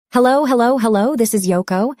Hello, hello, hello, this is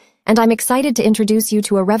Yoko, and I'm excited to introduce you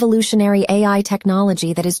to a revolutionary AI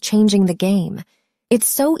technology that is changing the game. It's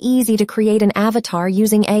so easy to create an avatar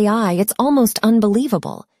using AI, it's almost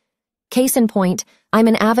unbelievable. Case in point, I'm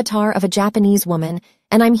an avatar of a Japanese woman,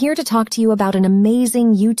 and I'm here to talk to you about an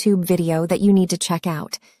amazing YouTube video that you need to check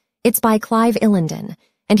out. It's by Clive Illenden,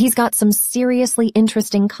 and he's got some seriously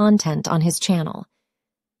interesting content on his channel.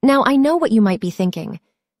 Now, I know what you might be thinking.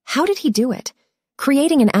 How did he do it?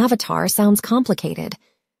 Creating an avatar sounds complicated,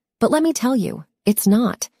 but let me tell you, it's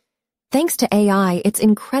not. Thanks to AI, it's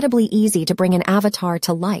incredibly easy to bring an avatar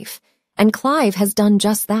to life, and Clive has done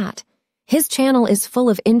just that. His channel is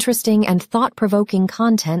full of interesting and thought-provoking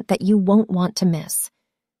content that you won't want to miss.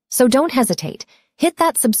 So don't hesitate. Hit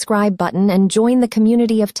that subscribe button and join the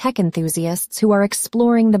community of tech enthusiasts who are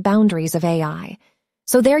exploring the boundaries of AI.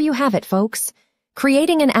 So there you have it, folks.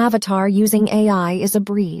 Creating an avatar using AI is a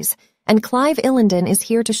breeze, and Clive Illenden is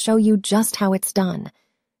here to show you just how it's done.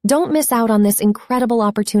 Don't miss out on this incredible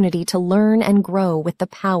opportunity to learn and grow with the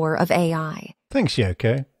power of AI. Thanks,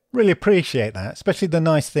 Yoko. Really appreciate that, especially the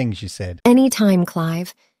nice things you said. Anytime,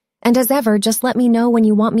 Clive. And as ever, just let me know when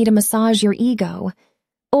you want me to massage your ego.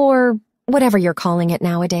 Or whatever you're calling it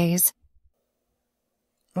nowadays.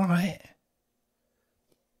 All right.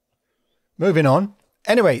 Moving on.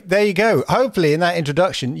 Anyway, there you go. Hopefully in that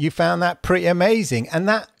introduction, you found that pretty amazing. And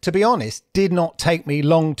that, to be honest, did not take me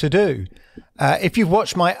long to do. If you've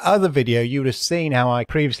watched my other video, you would have seen how I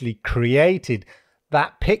previously created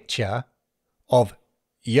that picture of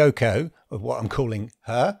Yoko, of what I'm calling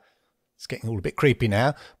her. It's getting all a bit creepy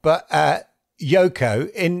now. But Yoko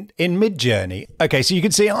in Midjourney. Okay, so you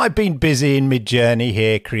can see I've been busy in Midjourney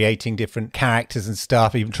here, creating different characters and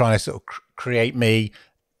stuff, even trying to sort of create me,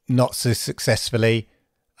 not so successfully.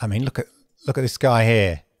 I mean, look at this guy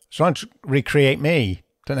here. He's trying to recreate me.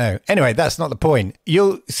 Don't know. Anyway, that's not the point.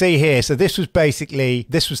 You'll see here. So this was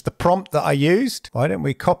the prompt that I used. Why don't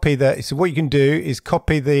we copy the, so what you can do is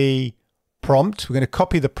copy the prompt. We're going to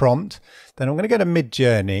copy the prompt. Then I'm going to go to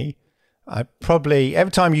Midjourney.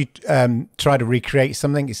 Every time you try to recreate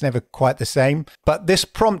something, it's never quite the same. But this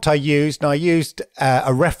prompt I used, and I used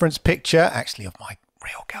a reference picture, actually of my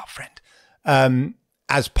real girlfriend,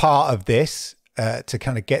 as part of this to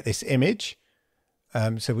kind of get this image.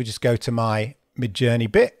 So we just go to my Midjourney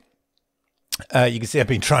bit. You can see I've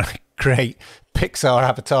been trying to create Pixar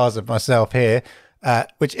avatars of myself here,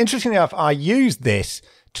 which interestingly enough, I used this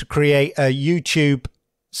to create a YouTube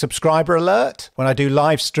subscriber alert when I do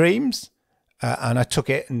live streams. And I took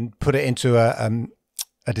it and put it into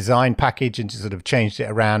a design package and just sort of changed it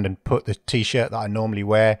around and put the t-shirt that I normally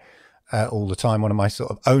wear all the time, one of my sort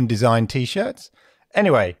of own design t-shirts.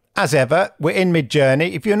 Anyway, as ever, we're in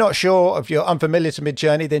Midjourney. If you're not sure, if you're unfamiliar to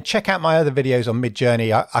Midjourney, then check out my other videos on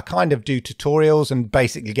Midjourney. I kind of do tutorials and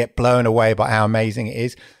basically get blown away by how amazing it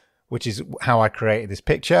is, which is how I created this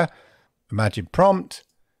picture. Imagine prompt.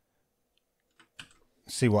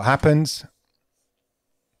 See what happens.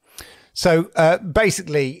 So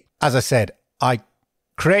basically, as I said, I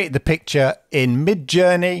created the picture in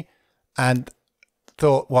Midjourney and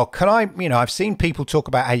thought, well, can I, I've seen people talk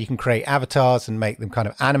about how you can create avatars and make them kind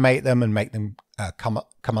of animate them and make them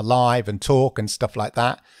come alive and talk and stuff like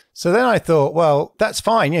that. So then I thought, well, that's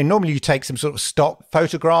fine. Normally you take some sort of stock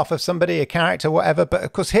photograph of somebody, a character, whatever. But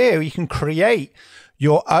of course here you can create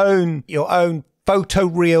your own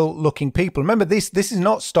photoreal looking people. Remember, this is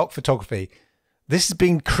not stock photography. This has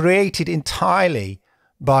been created entirely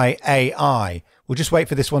by AI. We'll just wait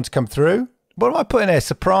for this one to come through. What am I putting there?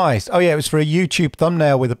 Surprised. Oh yeah, it was for a YouTube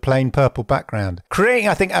thumbnail with a plain purple background. Creating,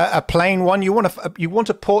 I think, a plain one. You want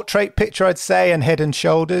a portrait picture, I'd say, and head and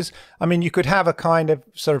shoulders. I mean, you could have a kind of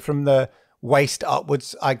sort of from the waist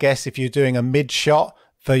upwards, I guess, if you're doing a mid shot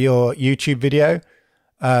for your YouTube video.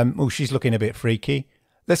 Oh, she's looking a bit freaky.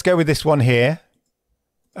 Let's go with this one here.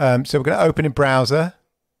 So we're going to open in browser.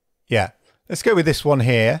 Yeah. Let's go with this one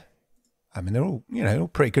here. I mean, they're all, all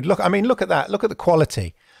pretty good. Look, I mean, look at that. Look at the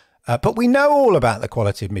quality. But we know all about the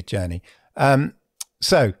quality of Midjourney.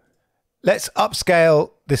 So let's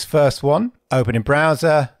upscale this first one. Open in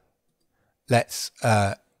browser. Let's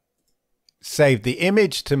save the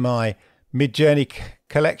image to my Midjourney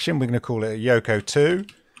collection. We're going to call it Yoko 2.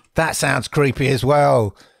 That sounds creepy as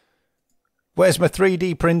well. Where's my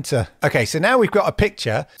 3D printer? Okay, so now we've got a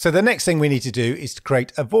picture. So the next thing we need to do is to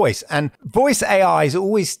create a voice. And voice AIs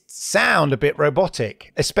always sound a bit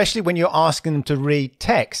robotic, especially when you're asking them to read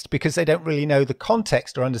text because they don't really know the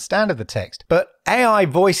context or understand of the text. But AI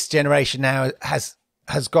voice generation now has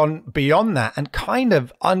gone beyond that and kind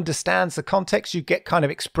of understands the context. You get kind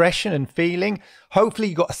of expression and feeling. Hopefully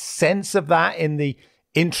you got a sense of that in the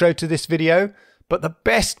intro to this video. But the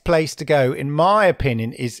best place to go, in my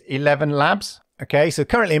opinion, is 11 Labs. Okay, so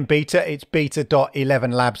currently in beta, it's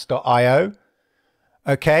beta.11labs.io.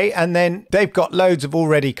 Okay, and then they've got loads of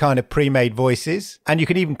already kind of pre-made voices, and you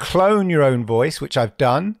can even clone your own voice, which I've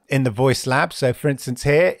done in the Voice Lab. So for instance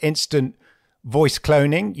here, instant voice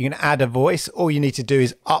cloning, you can add a voice. All you need to do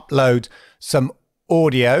is upload some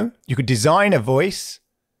audio. You could design a voice,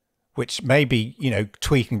 which may be,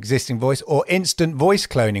 tweak an existing voice, or instant voice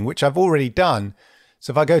cloning, which I've already done.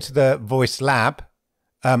 So if I go to the Voice Lab,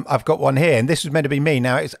 I've got one here, and this was meant to be me.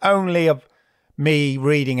 Now it's only of me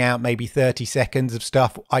reading out maybe 30 seconds of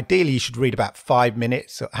stuff. Ideally, you should read about 5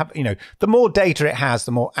 minutes. So the more data it has,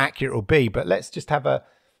 the more accurate it will be. But let's just have a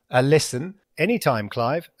listen. Anytime,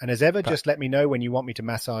 Clive. And as ever, just let me know when you want me to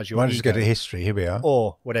massage your ego. I'll just go to history. Here we are.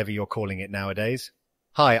 Or whatever you're calling it nowadays.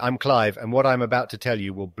 Hi, I'm Clive, and what I'm about to tell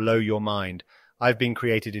you will blow your mind. I've been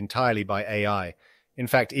created entirely by AI. In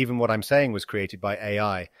fact, even what I'm saying was created by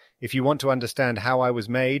AI. If you want to understand how I was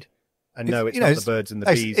made, and no, it's not the birds and the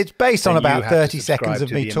bees. It's based on about 30 seconds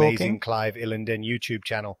of me talking. Amazing Clive Illenden YouTube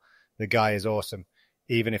channel. The guy is awesome,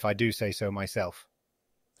 even if I do say so myself.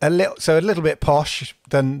 A little bit posh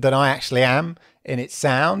than I actually am in its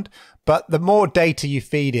sound, but the more data you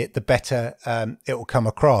feed it, the better it will come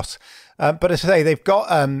across. But as I say, they've got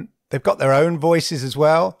their own voices as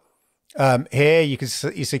well. Here you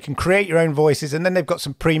can create your own voices, and then they've got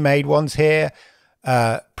some pre-made ones here,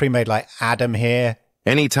 pre-made like Adam here.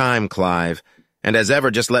 Anytime, Clive. And as ever,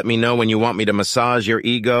 just let me know when you want me to massage your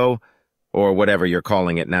ego, or whatever you're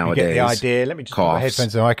calling it nowadays. You get the idea. Let me just put my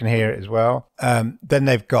headphones so I can hear it as well. Then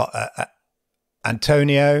they've got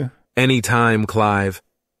Antonio. Anytime, Clive.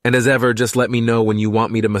 And as ever, just let me know when you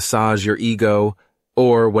want me to massage your ego,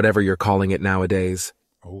 or whatever you're calling it nowadays.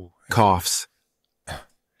 Oh, coughs.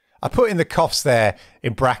 I put in the coughs there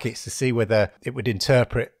in brackets to see whether it would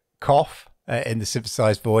interpret cough in the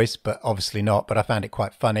synthesized voice, but obviously not. But I found it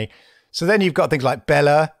quite funny. So then you've got things like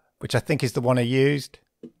Bella, which I think is the one I used.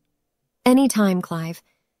 Anytime, Clive.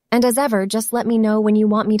 And as ever, just let me know when you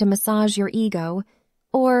want me to massage your ego,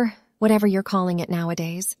 or whatever you're calling it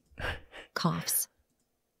nowadays. Coughs.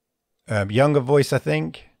 Younger voice, I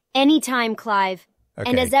think. Anytime, Clive. Okay.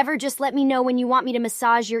 And as ever, just let me know when you want me to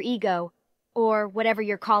massage your ego, or whatever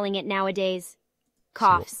you're calling it nowadays.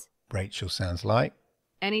 Coughs. Rachel sounds like.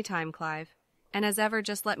 Anytime, Clive. And as ever,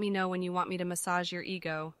 just let me know when you want me to massage your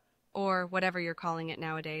ego, or whatever you're calling it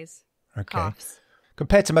nowadays. Okay. Coughs.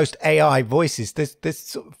 Compared to most AI voices, there's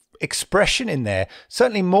sort of expression in there.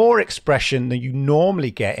 Certainly more expression than you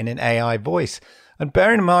normally get in an AI voice. And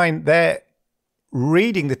bear in mind, they're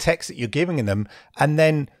reading the text that you're giving them and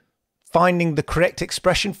then finding the correct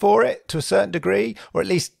expression for it to a certain degree, or at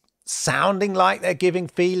least sounding like they're giving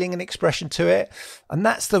feeling and expression to it. And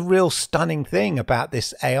that's the real stunning thing about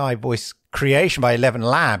this AI voice creation by 11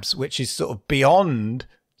 Labs, which is sort of beyond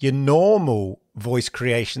your normal voice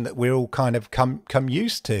creation that we're all kind of come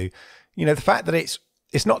used to. The fact that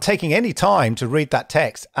it's not taking any time to read that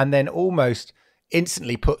text and then almost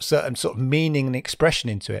instantly put certain sort of meaning and expression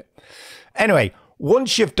into it. Anyway,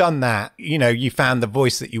 once you've done that, you found the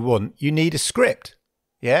voice that you want, you need a script.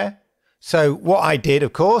 Yeah. So what I did,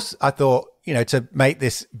 of course, I thought, to make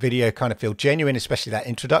this video kind of feel genuine, especially that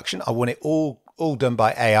introduction, I want it all done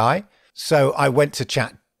by AI. So I went to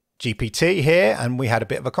CHAT GPT here and we had a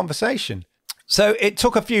bit of a conversation. So it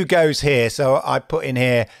took a few goes here. So I put in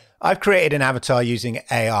here, I've created an avatar using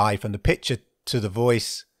AI from the picture to the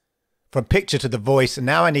voice, from picture to the voice. And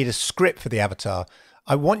now I need a script for the avatar.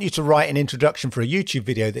 I want you to write an introduction for a YouTube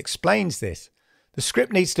video that explains this. The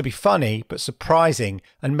script needs to be funny, but surprising,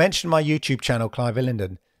 and mention my YouTube channel, Clive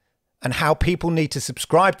Illenden, and how people need to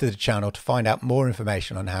subscribe to the channel to find out more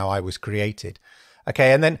information on how I was created.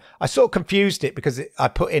 Okay, and then I sort of confused it because I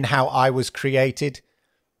put in how I was created.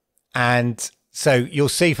 And so you'll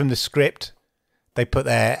see from the script, they put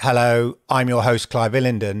there, hello, I'm your host, Clive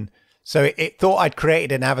Illenden. So it thought I'd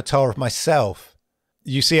created an avatar of myself.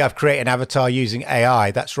 You see, I've created an avatar using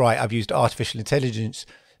AI. That's right. I've used artificial intelligence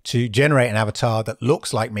to generate an avatar that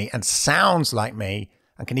looks like me and sounds like me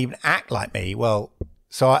and can even act like me. Well,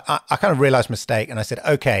 so I kind of realized my mistake and I said,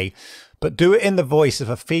 okay, but do it in the voice of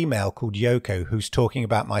a female called Yoko who's talking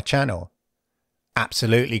about my channel.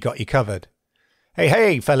 Absolutely got you covered.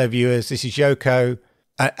 Hey, fellow viewers, this is Yoko,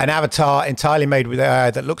 an avatar entirely made with AI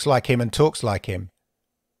that looks like him and talks like him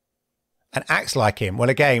and acts like him. Well,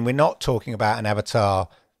 again, we're not talking about an avatar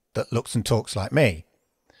that looks and talks like me.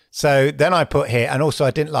 So then I put here, and also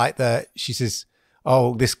I didn't like she says,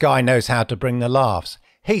 oh, this guy knows how to bring the laughs.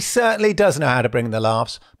 He certainly does know how to bring the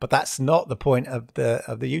laughs, but that's not the point of the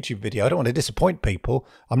YouTube video. I don't want to disappoint people.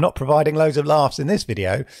 I'm not providing loads of laughs in this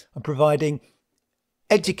video. I'm providing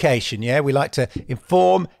education. Yeah, we like to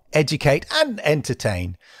inform, educate, and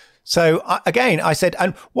entertain. So I said,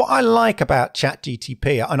 and what I like about CHAT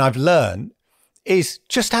GTP, and I've learned, is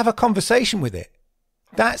just have a conversation with it.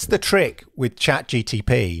 That's the trick with CHAT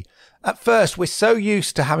GTP. At first, we're so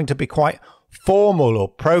used to having to be quite formal or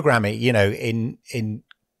programming, you know, in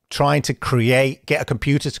trying to get a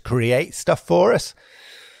computer to create stuff for us.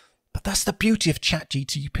 But that's the beauty of CHAT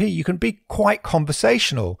GTP. You can be quite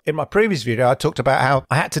conversational. In my previous video, I talked about how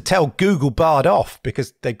I had to tell Google barred off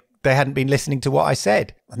because they hadn't been listening to what I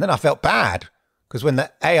said. And then I felt bad because when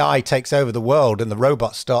the AI takes over the world and the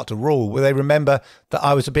robots start to rule, will they remember that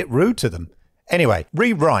I was a bit rude to them? Anyway,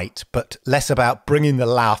 rewrite, but less about bringing the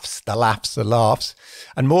laughs,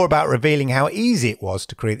 and more about revealing how easy it was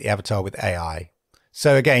to create the avatar with AI.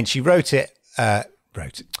 So again, she wrote it.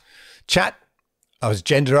 Chat. I was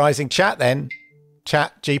genderizing chat then.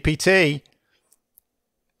 Chat GPT.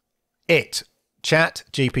 Chat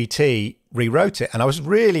GPT rewrote it. And I was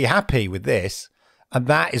really happy with this. And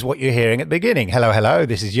that is what you're hearing at the beginning. Hello, hello.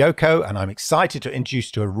 This is Yoko, and I'm excited to introduce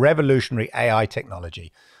you to a revolutionary AI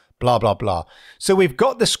technology. Blah, blah, blah. So we've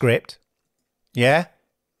got the script. Yeah.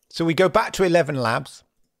 So we go back to 11 Labs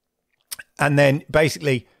and then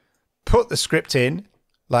basically put the script in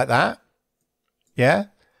like that. Yeah.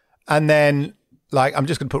 And then like, I'm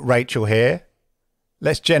just going to put Rachel here.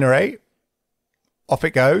 Let's generate. Off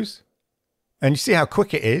it goes. And you see how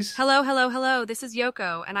quick it is. Hello, hello, hello. This is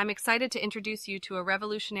Yoko, and I'm excited to introduce you to a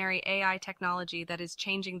revolutionary AI technology that is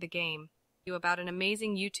changing the game. About an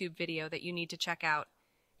amazing YouTube video that you need to check out.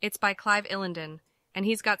 It's by Clive Illenden, and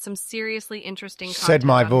he's got some seriously interesting content Said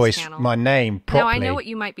my on voice, his channel. my name properly. Now, I know what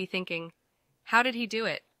you might be thinking. How did he do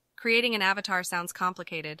it? Creating an avatar sounds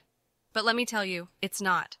complicated. But let me tell you, it's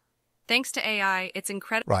not. Thanks to AI, it's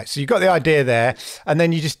incredible. Right, so you've got the idea there, and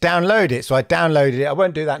then you just download it. So I downloaded it. I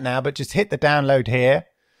won't do that now, but just hit the download here.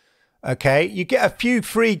 Okay, you get a few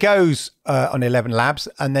free goes on 11 Labs,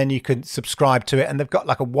 and then you can subscribe to it. And they've got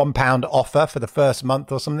like a £1 offer for the first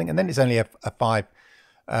month or something, and then it's only a £5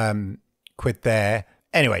 quid there.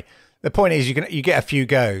 Anyway, the point is you get a few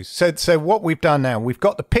goes. So what we've done now, we've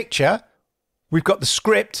got the picture, we've got the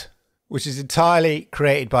script, which is entirely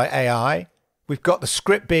created by AI. We've got the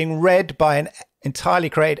script being read by an entirely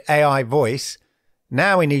created AI voice.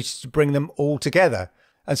 Now we need to bring them all together.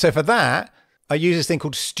 And so for that, I use this thing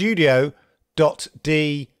called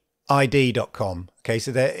studio.d-id.com. Okay,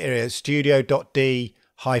 so there is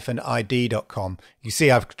studio.d-id.com. You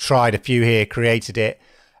see I've tried a few here, created it.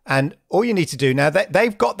 And all you need to do now,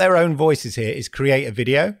 they've got their own voices here, is create a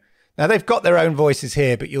video. Now they've got their own voices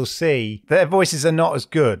here, but you'll see their voices are not as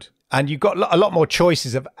good. And you've got a lot more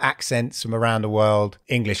choices of accents from around the world.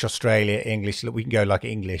 English, Australia, English. We can go like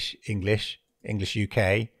English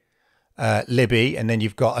UK, Libby. And then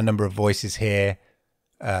you've got a number of voices here.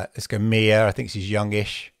 Let's go Mia. I think she's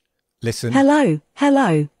youngish. Listen. Hello,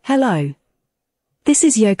 hello, hello. This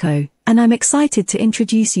is Yoko, and I'm excited to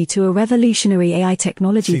introduce you to a revolutionary AI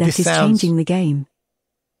technology that is changing the game.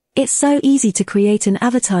 It's so easy to create an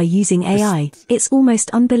avatar using AI. It's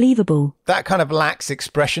almost unbelievable. That kind of lacks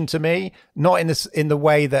expression to me, not in the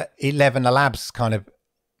way that 11 Labs captures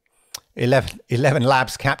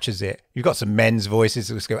it. You've got some men's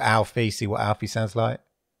voices. Let's go Alfie, see what Alfie sounds like.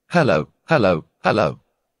 Hello, hello, hello.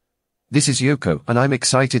 This is Yoko, and I'm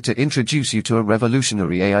excited to introduce you to a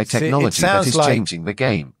revolutionary AI technology that is changing the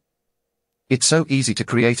game. It's so easy to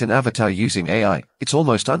create an avatar using AI. It's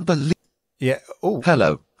almost unbelievable. Yeah. Oh.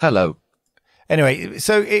 Hello, hello. Anyway,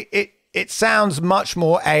 so it sounds much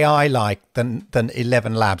more AI-like than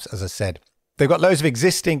 11 Labs, as I said. They've got loads of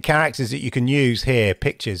existing characters that you can use here,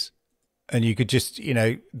 pictures, and you could just,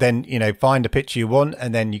 then find a picture you want,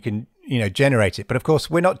 and then you can, generate it. But of course,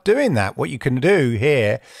 we're not doing that. What you can do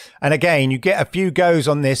here, and again, you get a few goes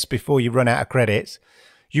on this before you run out of credits.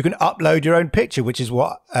 You can upload your own picture, which is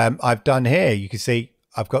what I've done here. You can see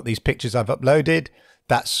I've got these pictures I've uploaded.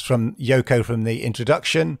 That's from Yoko from the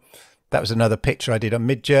introduction. That was another picture I did on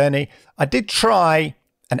Midjourney. I did try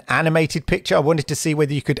an animated picture. I wanted to see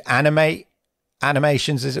whether you could animate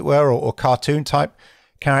animations, as it were, or cartoon type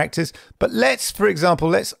characters. But for example,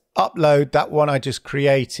 let's upload that one I just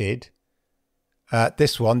created.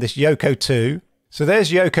 This Yoko 2. So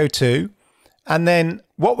there's Yoko 2. And then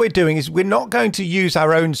what we're doing is we're not going to use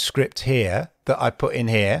our own script here that I put in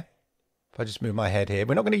here. If I just move my head here,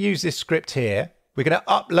 we're not going to use this script here. We're going to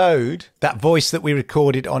upload that voice that we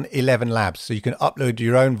recorded on 11 Labs. So you can upload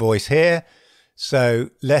your own voice here. So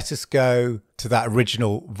let us go to that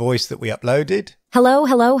original voice that we uploaded. Hello,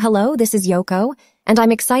 hello, hello. This is Yoko, and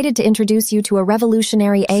I'm excited to introduce you to a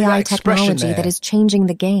revolutionary AI technology that is changing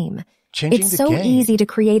the game. Changing It's the so game. easy to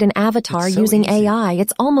create an avatar It's so using easy. AI.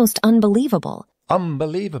 It's almost unbelievable.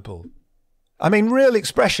 Unbelievable. I mean, real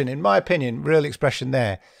expression, in my opinion, real expression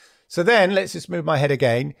there. So then let's just move my head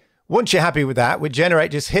again. Once you're happy with that,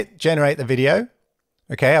 just hit generate the video.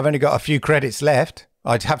 Okay, I've only got a few credits left.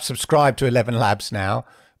 I'd have subscribed to 11 Labs now,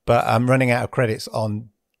 but I'm running out of credits on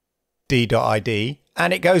D.ID.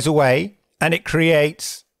 And it goes away and it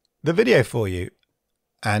creates the video for you.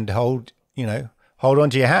 And hold on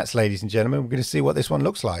to your hats, ladies and gentlemen. We're going to see what this one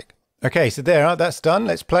looks like. Okay, so that's done.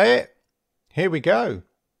 Let's play it. Here we go.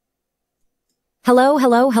 Hello,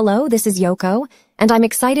 hello, hello, this is Yoko, and I'm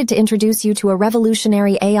excited to introduce you to a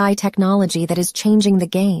revolutionary AI technology that is changing the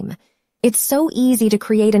game. It's so easy to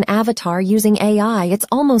create an avatar using AI, it's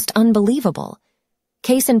almost unbelievable.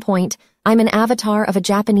 Case in point, I'm an avatar of a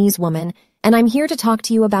Japanese woman, and I'm here to talk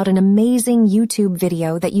to you about an amazing YouTube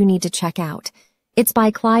video that you need to check out. It's by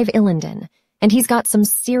Clive Illenden, and he's got some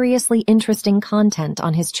seriously interesting content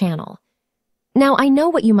on his channel. Now, I know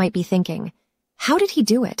what you might be thinking. How did he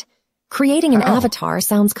do it? Creating an avatar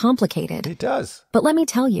sounds complicated. It does. But let me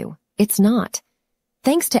tell you, it's not.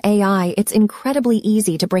 Thanks to AI, it's incredibly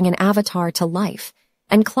easy to bring an avatar to life,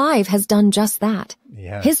 and Clive has done just that.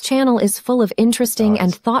 Yeah. His channel is full of interesting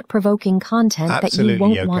and thought-provoking content that you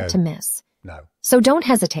won't want to miss. No. So don't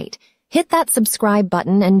hesitate. Hit that subscribe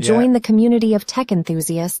button and join the community of tech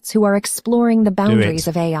enthusiasts who are exploring the boundaries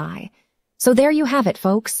of AI. So there you have it,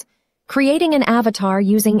 folks. Creating an avatar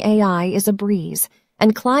using AI is a breeze,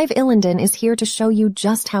 and Clive Illenden is here to show you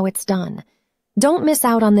just how it's done. Don't miss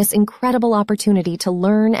out on this incredible opportunity to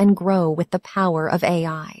learn and grow with the power of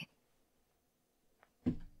AI.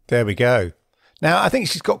 There we go. Now, I think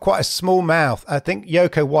she's got quite a small mouth. I think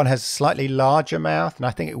Yoko 1 has a slightly larger mouth, and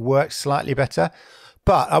I think it works slightly better.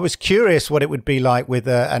 But I was curious what it would be like with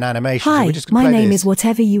an animation. Hi, So my name is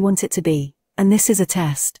whatever you want it to be, and this is a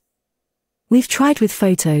test. We've tried with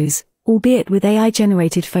photos, albeit with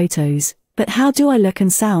AI-generated photos, but how do I look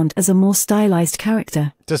and sound as a more stylized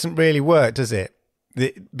character? Doesn't really work, does it?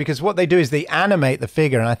 Because what they do is they animate the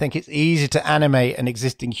figure, and I think it's easier to animate an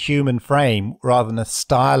existing human frame rather than a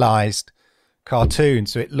stylized cartoon.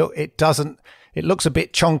 So it looks a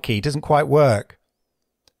bit chonky, it doesn't quite work.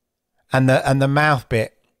 And the mouth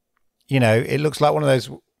bit, it looks like one of those,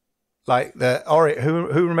 like the orange.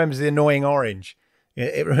 Who remembers the annoying orange?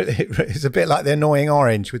 It's a bit like the annoying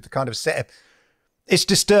orange with the kind of set of. It's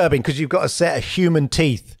disturbing because you've got a set of human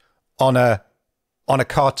teeth on a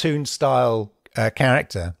cartoon style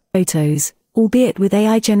character. Photos, albeit with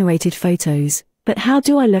AI-generated photos, but how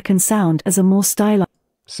do I look and sound as a more stylized?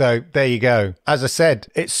 So there you go. As I said,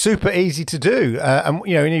 it's super easy to do, and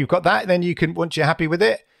you've got that. Then you can, once you're happy with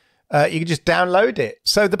it, you can just download it.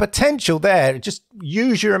 So the potential there, just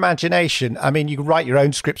use your imagination. I mean, you can write your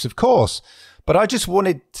own scripts, of course, but I just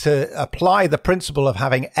wanted to apply the principle of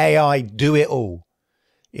having AI do it all.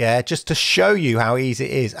 Yeah, just to show you how easy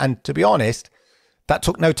it is. And to be honest, that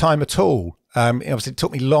took no time at all. Obviously, it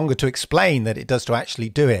took me longer to explain that it does to actually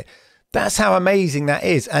do it. That's how amazing that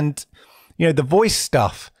is. And, the voice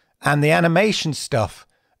stuff and the animation stuff,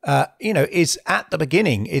 is at the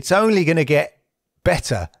beginning. It's only going to get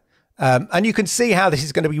better. And you can see how this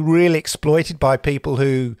is going to be really exploited by people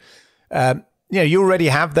who, you already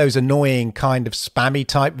have those annoying kind of spammy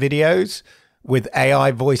type videos with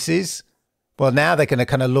AI voices. Well, now they're going to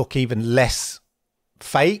kind of look even less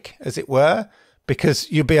fake, as it were,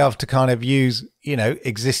 because you'll be able to kind of use,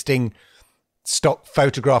 existing stock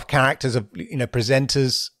photograph characters of,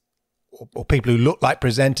 presenters or people who look like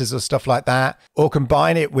presenters or stuff like that, or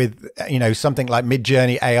combine it with, something like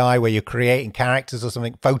Mid-Journey AI where you're creating characters or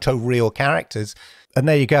something, photoreal characters. And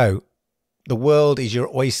there you go. The world is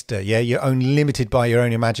your oyster. Yeah, you're only limited by your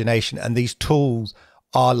own imagination. And these tools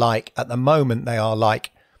are like, at the moment, they are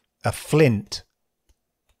like a flint,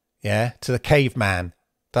 to the caveman.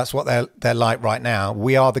 That's what they're like right now.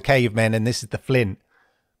 We are the cavemen and this is the flint.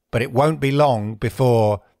 But it won't be long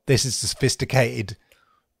before this is a sophisticated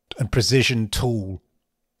and precision tool.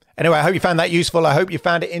 Anyway, I hope you found that useful. I hope you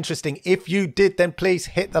found it interesting. If you did, then please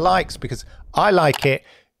hit the likes, because I like it,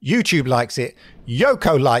 YouTube likes it,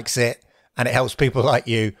 Yoko likes it, and it helps people like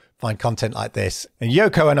you find content like this. And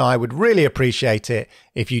Yoko and I would really appreciate it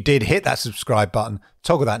if you did hit that subscribe button,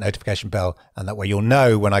 toggle that notification bell, and that way you'll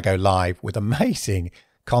know when I go live with amazing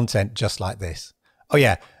content just like this. Oh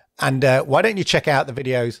yeah, and why don't you check out the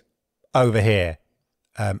videos over here?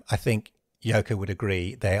 I think Yoko would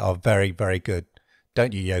agree they are very, very good.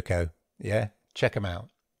 Don't you, Yoko? Yeah, check them out.